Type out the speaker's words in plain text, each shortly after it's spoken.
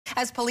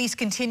As police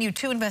continue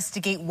to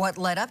investigate what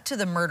led up to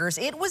the murders,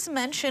 it was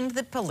mentioned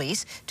that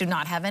police do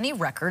not have any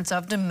records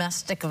of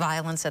domestic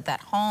violence at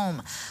that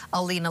home.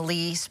 Alina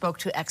Lee spoke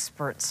to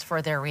experts for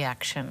their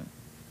reaction.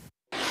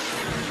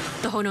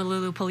 The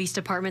Honolulu Police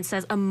Department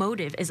says a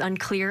motive is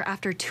unclear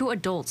after 2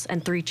 adults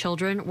and 3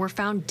 children were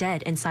found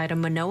dead inside a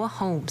Manoa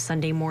home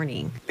Sunday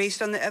morning.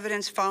 Based on the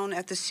evidence found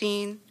at the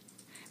scene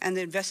and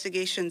the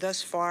investigation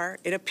thus far,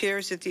 it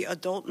appears that the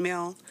adult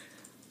male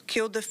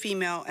killed the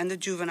female and the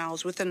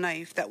juveniles with a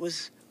knife that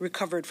was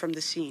recovered from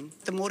the scene.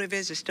 The motive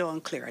is still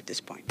unclear at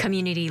this point.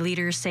 Community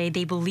leaders say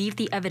they believe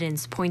the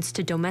evidence points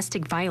to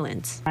domestic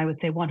violence. I would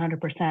say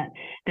 100%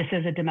 this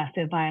is a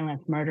domestic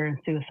violence, murder and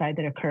suicide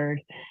that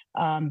occurred.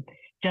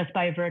 Just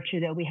by virtue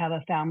that we have a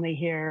family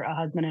here, a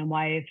husband and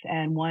wife,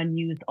 and one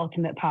used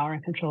ultimate power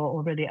and control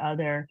over the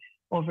other,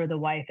 over the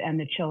wife and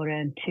the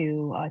children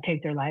to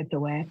take their lives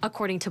away.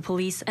 According to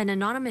police, an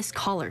anonymous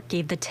caller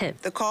gave the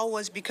tip. The call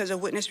was because a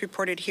witness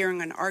reported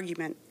hearing an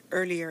argument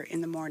earlier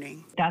in the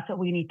morning. That's what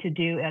we need to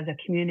do as a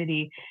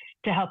community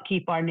to help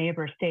keep our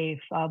neighbors safe.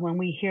 When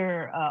we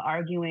hear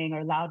arguing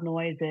or loud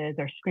noises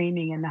or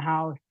screaming in the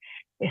house,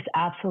 it's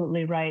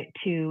absolutely right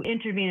to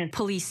intervene.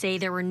 Police say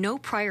there were no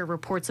prior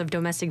reports of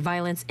domestic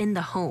violence in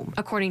the home.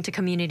 According to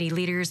community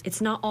leaders, it's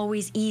not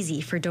always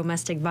easy for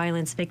domestic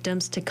violence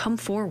victims to come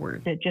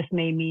forward. It just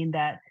may mean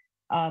that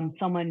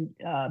someone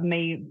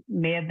may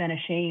have been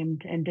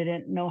ashamed and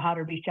didn't know how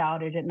to reach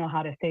out or didn't know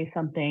how to say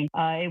something.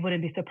 It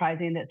wouldn't be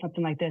surprising that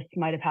something like this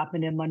might have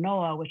happened in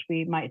Manoa, which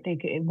we might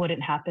think it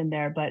wouldn't happen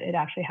there, but it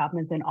actually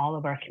happens in all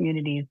of our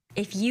communities.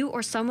 If you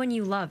or someone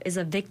you love is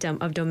a victim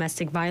of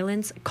domestic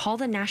violence, call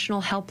the National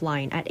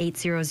Helpline at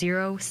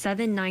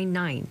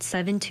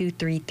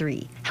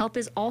 800-799-7233. Help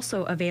is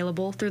also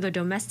available through the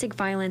Domestic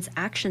Violence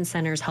Action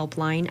Center's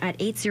helpline at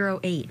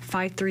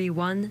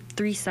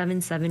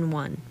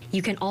 808-531-3771.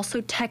 You can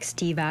also text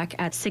DVAC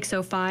at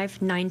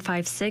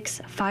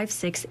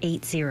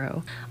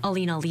 605-956-5680.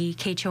 Alina Lee,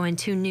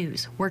 KHON2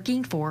 News,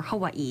 working for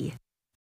Hawaii.